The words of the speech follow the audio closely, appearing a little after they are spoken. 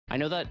I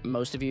know that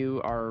most of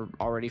you are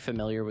already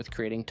familiar with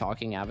creating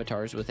talking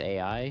avatars with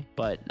AI,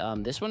 but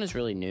this one is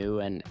really new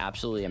and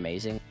absolutely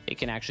amazing. It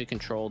can actually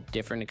control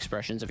different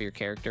expressions of your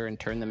character and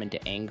turn them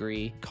into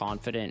angry,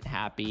 confident,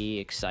 happy,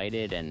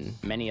 excited, and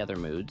many other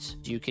moods.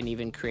 You can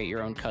even create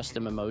your own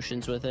custom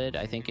emotions with it.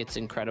 I think it's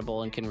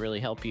incredible and can really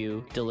help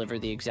you deliver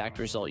the exact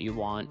result you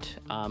want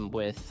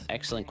with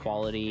excellent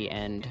quality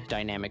and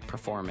dynamic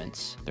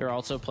performance. There are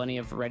also plenty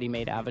of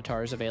ready-made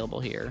avatars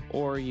available here,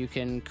 or you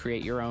can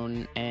create your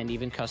own and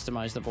even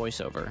customize the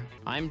voiceover.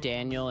 I'm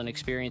Daniel, an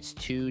experienced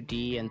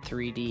 2D and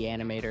 3D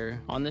animator.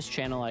 On this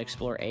channel, I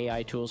explore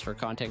AI tools for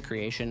content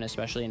creation,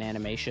 especially in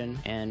animation,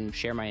 and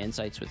share my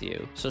insights with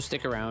you. So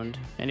stick around.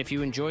 And if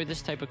you enjoy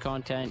this type of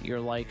content, your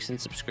likes and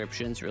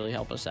subscriptions really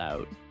help us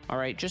out.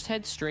 Alright, just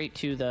head straight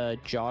to the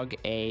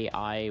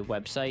JoggAI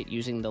website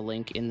using the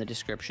link in the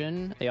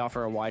description. They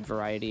offer a wide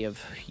variety of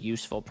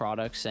useful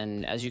products,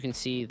 and as you can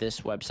see,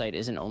 this website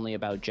isn't only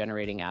about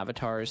generating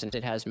avatars, and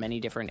it has many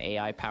different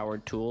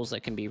AI-powered tools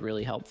that can be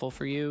really helpful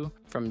for you,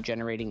 from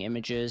generating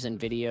images and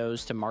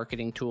videos to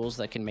marketing tools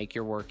that can make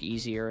your work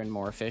easier and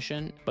more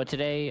efficient. But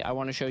today, I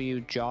want to show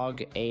you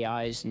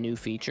JoggAI's new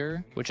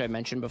feature, which I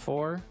mentioned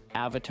before,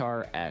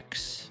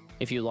 AvatarX.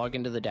 If you log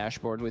into the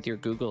dashboard with your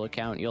Google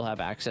account, you'll have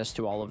access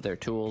to all of their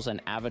tools,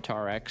 and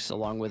AvatarX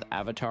along with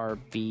Avatar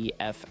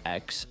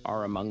VFX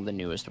are among the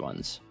newest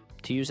ones.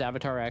 To use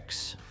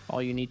AvatarX,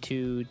 all you need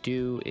to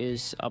do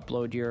is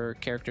upload your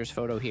character's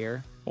photo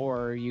here,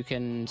 or you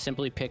can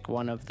simply pick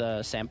one of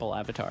the sample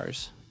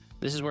avatars.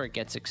 This is where it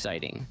gets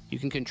exciting. You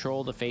can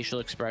control the facial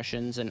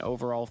expressions and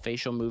overall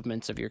facial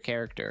movements of your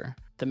character.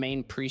 The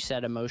main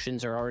preset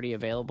emotions are already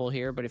available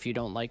here, but if you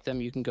don't like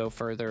them, you can go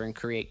further and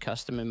create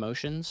custom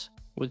emotions.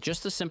 With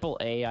just a simple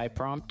AI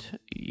prompt,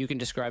 you can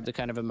describe the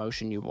kind of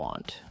emotion you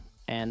want,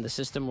 and the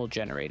system will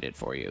generate it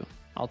for you.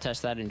 I'll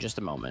test that in just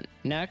a moment.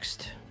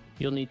 Next,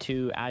 you'll need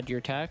to add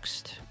your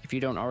text. If you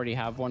don't already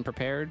have one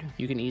prepared,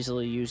 you can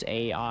easily use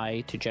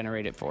AI to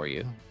generate it for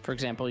you. For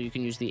example, you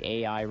can use the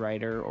AI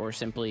writer or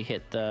simply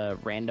hit the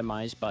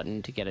randomize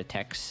button to get a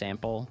text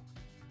sample.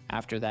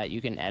 After that,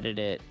 you can edit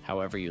it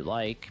however you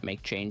like,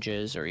 make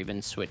changes, or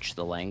even switch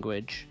the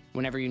language.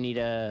 Whenever you need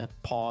a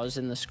pause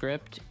in the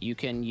script, you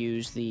can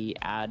use the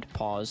add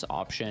pause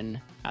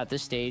option. At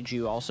this stage,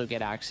 you also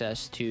get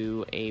access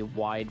to a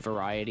wide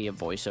variety of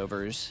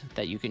voiceovers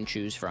that you can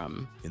choose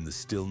from. In the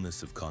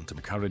stillness of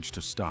contemplation, courage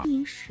to stop.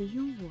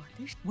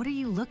 What are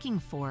you looking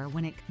for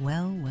when it...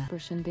 Well.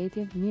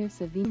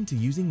 To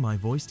using my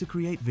voice to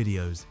create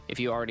videos. If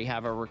you already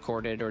have a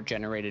recorded or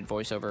generated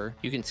voiceover,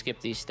 you can skip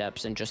these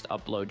steps and just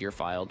upload your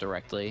file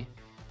directly.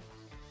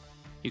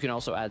 You can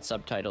also add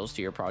subtitles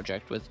to your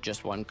project with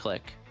just one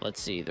click. Let's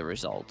see the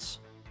results.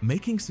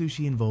 Making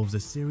sushi involves a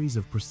series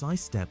of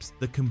precise steps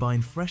that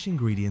combine fresh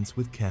ingredients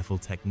with careful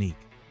technique.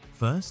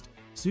 First,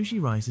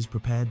 sushi rice is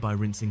prepared by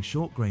rinsing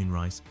short grain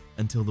rice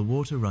until the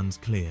water runs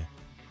clear.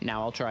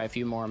 Now I'll try a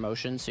few more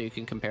emotions so you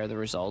can compare the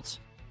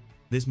results.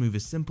 This move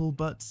is simple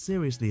but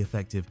seriously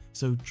effective,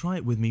 so try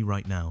it with me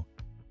right now.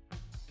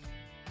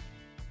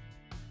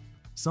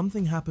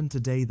 Something happened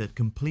today that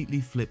completely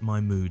flipped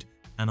my mood,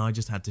 and I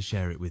just had to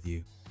share it with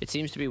you. It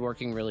seems to be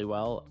working really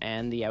well,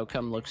 and the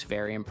outcome looks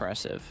very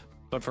impressive.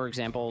 But for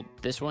example,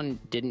 this one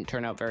didn't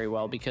turn out very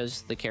well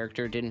because the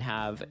character didn't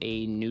have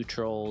a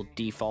neutral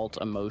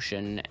default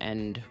emotion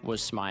and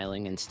was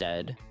smiling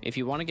instead. If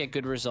you want to get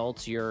good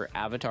results, your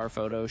avatar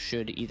photo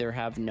should either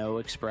have no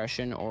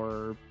expression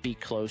or be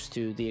close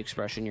to the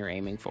expression you're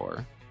aiming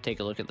for. Take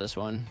a look at this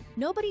one.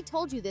 Nobody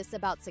told you this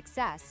about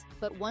success,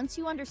 but once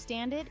you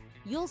understand it,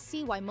 you'll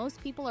see why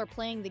most people are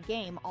playing the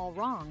game all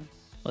wrong.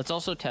 Let's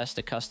also test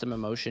a custom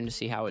emotion to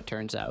see how it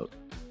turns out.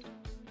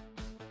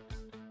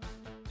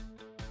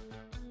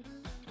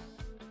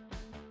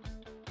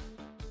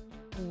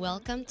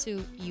 Welcome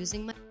to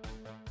using my...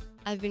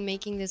 I've been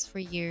making this for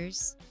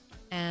years,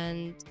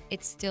 and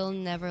it still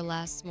never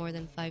lasts more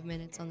than 5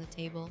 minutes on the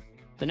table.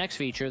 The next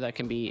feature that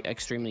can be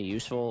extremely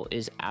useful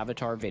is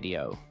Avatar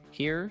Video.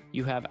 Here,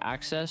 you have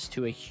access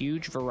to a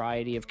huge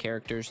variety of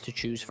characters to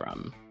choose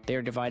from. They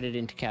are divided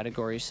into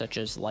categories such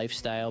as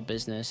lifestyle,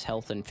 business,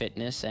 health and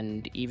fitness,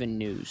 and even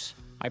news.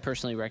 I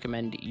personally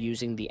recommend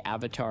using the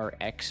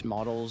AvatarX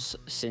models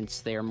since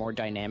they are more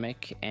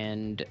dynamic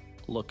and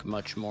look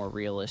much more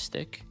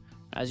realistic.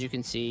 As you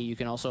can see, you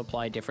can also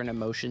apply different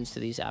emotions to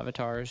these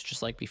avatars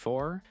just like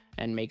before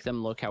and make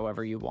them look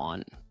however you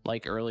want.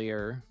 Like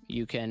earlier,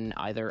 you can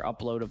either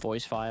upload a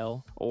voice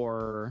file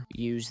or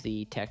use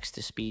the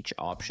text-to-speech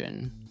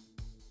option.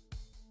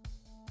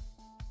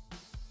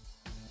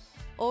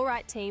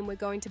 Alright team, we're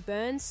going to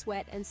burn,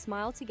 sweat and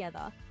smile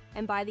together,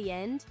 and by the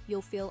end,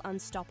 you'll feel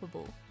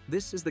unstoppable.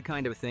 This is the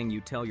kind of thing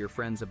you tell your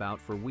friends about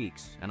for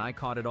weeks, and I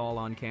caught it all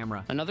on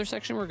camera. Another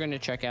section we're going to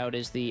check out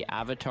is the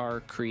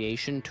avatar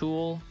creation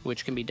tool,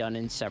 which can be done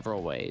in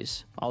several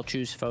ways. I'll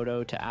choose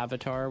photo to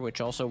avatar, which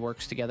also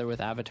works together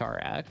with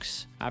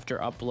AvatarX.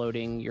 After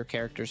uploading your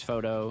character's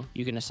photo,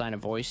 you can assign a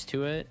voice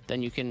to it.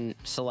 Then you can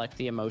select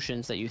the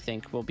emotions that you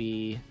think will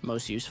be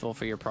most useful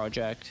for your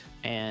project,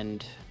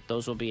 and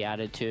those will be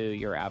added to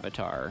your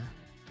avatar.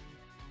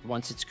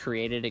 Once it's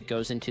created, it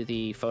goes into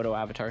the photo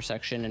avatar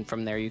section, and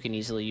from there you can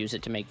easily use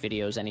it to make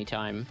videos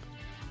anytime.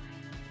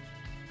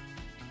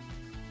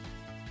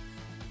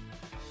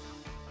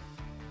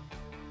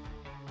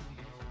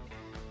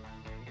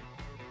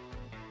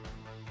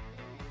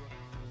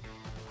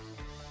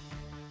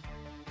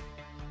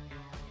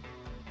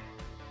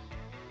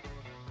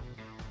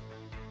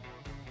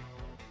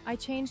 I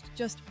changed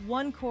just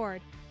one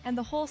chord, and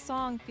the whole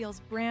song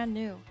feels brand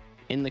new.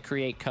 In the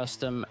Create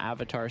Custom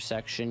Avatar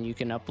section, you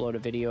can upload a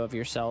video of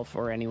yourself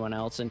or anyone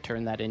else and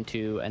turn that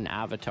into an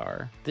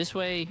avatar. This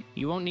way,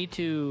 you won't need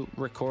to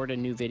record a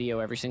new video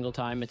every single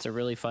time. It's a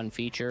really fun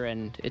feature,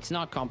 and it's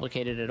not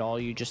complicated at all.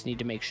 You just need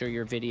to make sure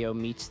your video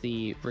meets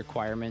the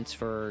requirements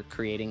for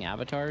creating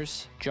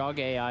avatars.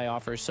 JoggAI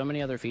offers so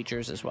many other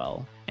features as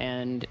well,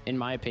 and in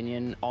my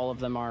opinion, all of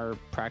them are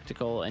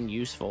practical and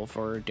useful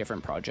for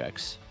different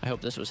projects. I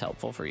hope this was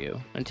helpful for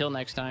you. Until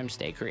next time,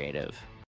 stay creative.